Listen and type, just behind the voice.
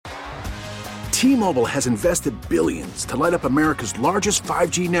T-Mobile has invested billions to light up America's largest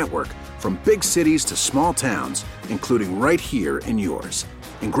 5G network, from big cities to small towns, including right here in yours.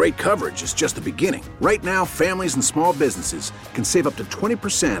 And great coverage is just the beginning. Right now, families and small businesses can save up to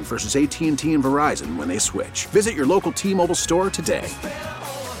 20% versus AT&T and Verizon when they switch. Visit your local T-Mobile store today.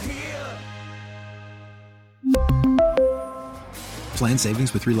 Plan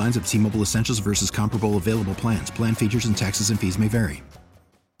savings with 3 lines of T-Mobile Essentials versus comparable available plans. Plan features and taxes and fees may vary.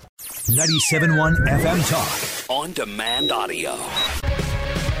 97.1 FM Talk. On demand audio.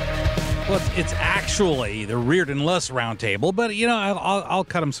 Well, it's actually the Reardon Less Roundtable, but, you know, I'll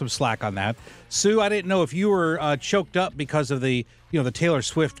cut him some slack on that. Sue, I didn't know if you were choked up because of the Taylor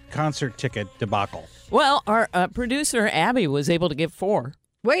Swift concert ticket debacle. Well, our producer, Abby, was able to get 4.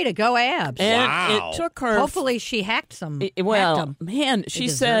 Way to go, Abs. And Wow. it took her... Hopefully she hacked some. Man, she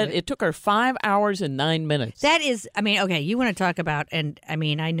said it took her 5 hours and 9 minutes. That is, okay, you want to talk about, and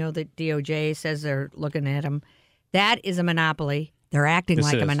I know that DOJ says they're looking at them. That is a monopoly. They're acting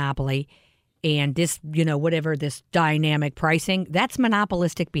like a monopoly. And this, whatever, this dynamic pricing, that's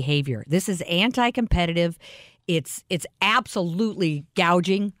monopolistic behavior. This is anti-competitive. It's absolutely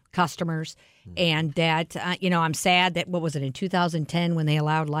gouging customers. And that, I'm sad that, what was it, in 2010 when they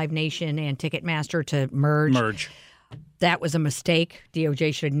allowed Live Nation and Ticketmaster to merge? That was a mistake.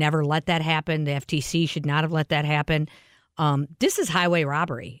 DOJ should have never let that happen. The FTC should not have let that happen. This is highway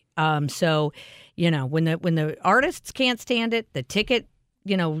robbery. So, when the artists can't stand it, the ticket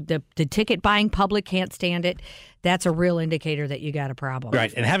buying public can't stand it, that's a real indicator that you got a problem.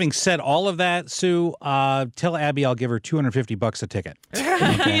 Right. And having said all of that, Sue, tell Abby I'll give her $250 a ticket.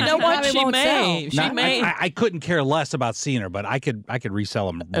 Okay. You know what? She may. I couldn't care less about seeing her, but I could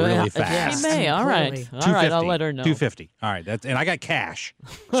resell them really fast. She may. All right. All right. I'll let her know. $250. All right. And I got cash,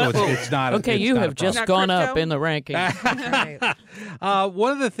 so it's not. Okay, it's you not have just gone up in the rankings.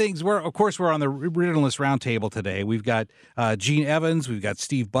 One of the things we're on the Reardon Less Roundtable today. We've got Gene Evans, we've got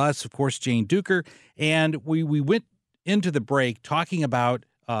Steve Buss, of course, Jane Duker, and we went into the break talking about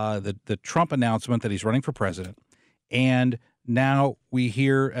the Trump announcement that he's running for president, and now we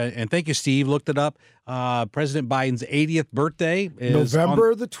hear, and thank you, Steve, looked it up, President Biden's 80th birthday is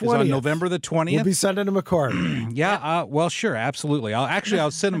November the 20th. On November the 20th. We'll be sending him a card. Well, sure, absolutely.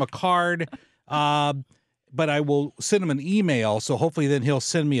 I'll send him a card, but I will send him an email, so hopefully then he'll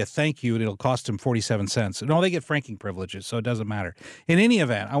send me a thank you, and it'll cost him 47 cents. No, they get franking privileges, so it doesn't matter. In any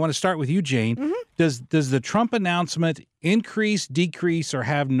event, I want to start with you, Jane. Mm-hmm. Does the Trump announcement increase, decrease, or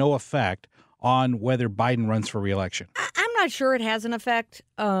have no effect on whether Biden runs for re-election? I'm not sure it has an effect,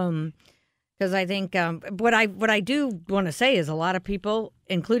 because I think what I do want to say is a lot of people,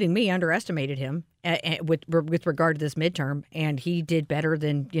 including me, underestimated him with regard to this midterm, and he did better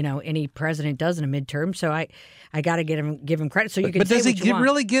than any president does in a midterm. So I got to give him credit. So you can. But does he want.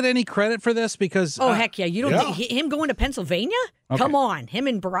 really get any credit for this? Because heck yeah, you don't. Him going to Pennsylvania? Okay. Come on, him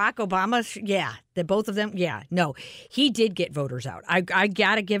and Barack Obama. Yeah, both of them. Yeah, no, he did get voters out. I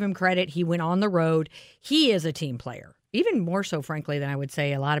got to give him credit. He went on the road. He is a team player. Even more so, frankly, than I would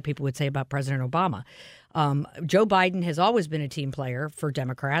say a lot of people would say about President Obama. Joe Biden has always been a team player for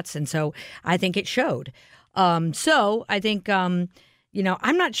Democrats, and so I think it showed. So I think, I'm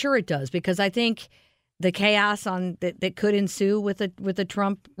not sure it does, because I think the chaos that could ensue with the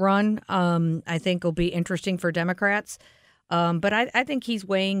Trump run, I think will be interesting for Democrats. But I think he's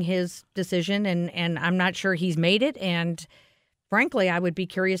weighing his decision, and I'm not sure he's made it. And frankly, I would be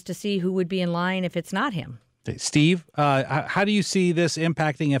curious to see who would be in line if it's not him. Steve, how do you see this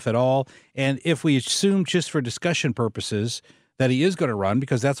impacting, if at all? And if we assume, just for discussion purposes, that he is going to run,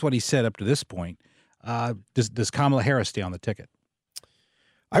 because that's what he said up to this point, does Kamala Harris stay on the ticket?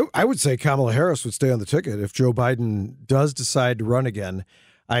 I would say Kamala Harris would stay on the ticket if Joe Biden does decide to run again.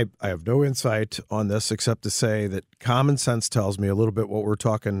 I have no insight on this except to say that common sense tells me a little bit what we're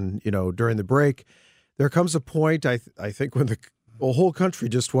talking, during the break. There comes a point, I think, when the whole country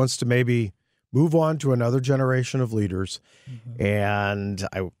just wants to maybe move on to another generation of leaders. Mm-hmm. And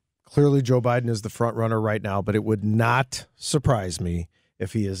clearly Joe Biden is the front runner right now, but it would not surprise me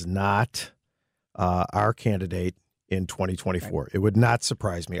if he is not our candidate in 2024. Right. It would not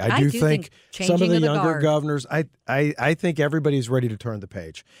surprise me. I do think some of the younger governors, I think everybody's ready to turn the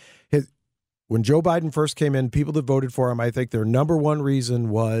page. When Joe Biden first came in, people that voted for him, I think their number one reason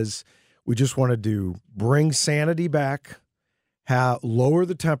was we just wanted to bring sanity back, lower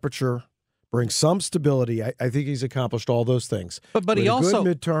the temperature, bring some stability. I think he's accomplished all those things. But he also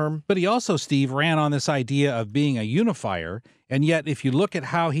good midterm. But he also, Steve, ran on this idea of being a unifier. And yet, if you look at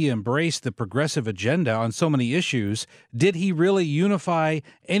how he embraced the progressive agenda on so many issues, did he really unify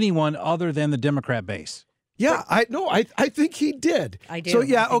anyone other than the Democrat base? Yeah, I think he did. I do. So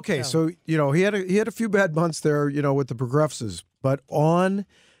yeah, I think okay. so. So he had a few bad months there, with the progressives, but on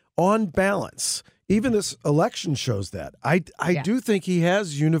balance, even this election shows that. I do think he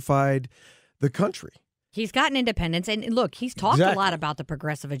has unified the country. He's gotten independence, and look, he's talked a lot about the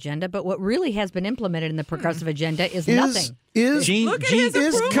progressive agenda, but what really has been implemented in the progressive agenda is nothing. Look at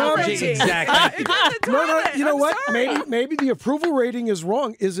his approval rating. Exactly. No, you know what? Maybe the approval rating is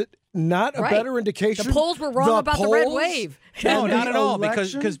wrong. Is it not a better indication? The polls were wrong about the red wave. No, not at all.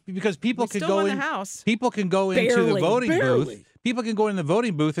 Because people can go in the house. People can go into the voting booth. People can go in the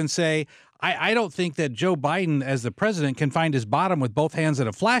voting booth and say, I don't think that Joe Biden, as the president, can find his bottom with both hands at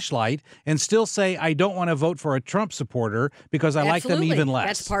a flashlight and still say, I don't want to vote for a Trump supporter because I like them even less.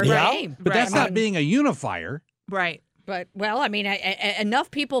 That's part of the game. But that's not being a unifier. Right. But,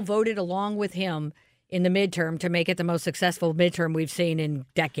 enough people voted along with him in the midterm to make it the most successful midterm we've seen in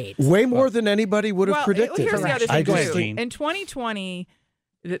decades. Way more than anybody would have predicted. Here's the other thing, too. think. In 2020,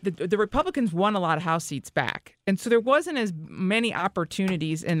 the Republicans won a lot of House seats back. And so there wasn't as many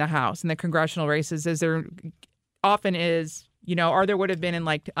opportunities in the House and the congressional races as there often is, or there would have been in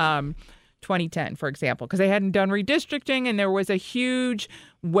 2010, for example, because they hadn't done redistricting and there was a huge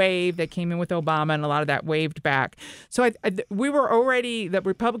wave that came in with Obama and a lot of that waved back. So the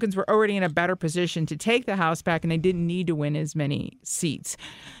Republicans were already in a better position to take the House back, and they didn't need to win as many seats.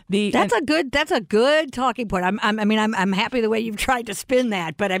 That's a good talking point. I'm happy the way you've tried to spin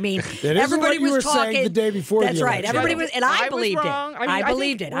that, but everybody what you was were talking saying the day before. That's the right. Everybody was, and I believed it. I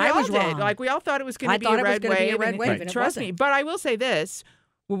believed it. I was wrong. We all thought it was going to be a red wave. And trust me. But I will say this: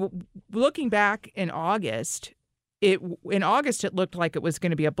 looking back in August. It looked like it was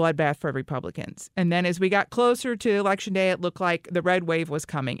going to be a bloodbath for Republicans. And then as we got closer to Election Day, it looked like the red wave was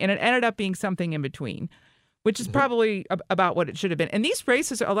coming. And it ended up being something in between, which is probably about what it should have been. And these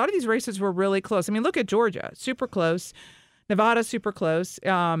races, a lot of these races were really close. Look at Georgia, super close. Nevada, super close.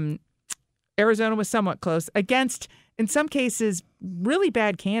 Arizona was somewhat close against, in some cases, really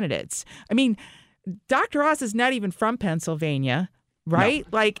bad candidates. Dr. Oz is not even from Pennsylvania. Right?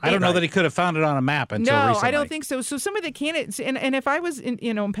 No. I don't know that he could have found it on a map until recently. No, I don't think so. So some of the candidates, and if I was in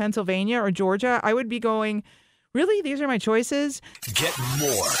Pennsylvania or Georgia, I would be going, really? These are my choices? Get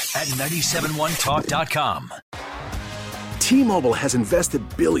more at 971talk.com. T-Mobile has invested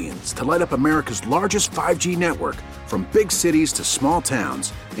billions to light up America's largest 5G network, from big cities to small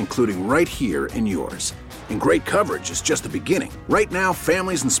towns, including right here in yours. And great coverage is just the beginning. Right now,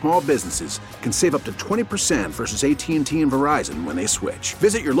 families and small businesses can save up to 20% versus AT&T and Verizon when they switch.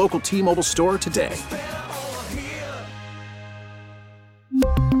 Visit your local T-Mobile store today.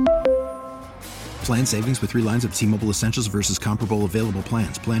 Plan savings with 3 lines of T-Mobile Essentials versus comparable available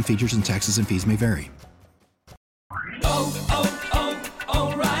plans. Plan features and taxes and fees may vary.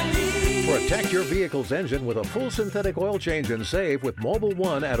 Protect your vehicle's engine with a full synthetic oil change and save with Mobil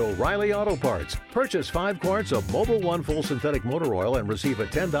 1 at O'Reilly Auto Parts. Purchase 5 quarts of Mobil 1 full synthetic motor oil and receive a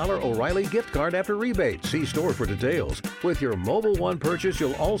 $10 O'Reilly gift card after rebate. See store for details. With your Mobil 1 purchase,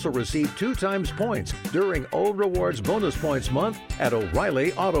 you'll also receive 2 times points during O Rewards Bonus Points Month at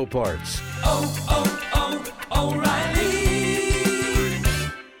O'Reilly Auto Parts. O'Reilly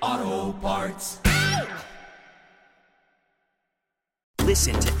Auto Parts.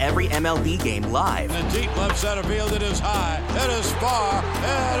 Listen to every MLB game live. In the deep left center field, it is high, it is far,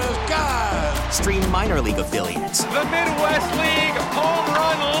 it is gone. Stream minor league affiliates. The Midwest League home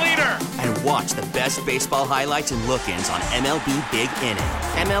run leader. And watch the best baseball highlights and look-ins on MLB Big Inning.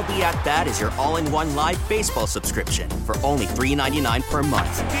 MLB At Bat is your all-in-one live baseball subscription for only $3.99 per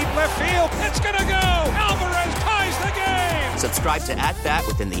month. Deep left field, it's gonna go. Alvarez ties the game. Subscribe to At Bat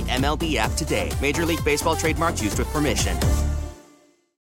within the MLB app today. Major League Baseball trademarks used with permission.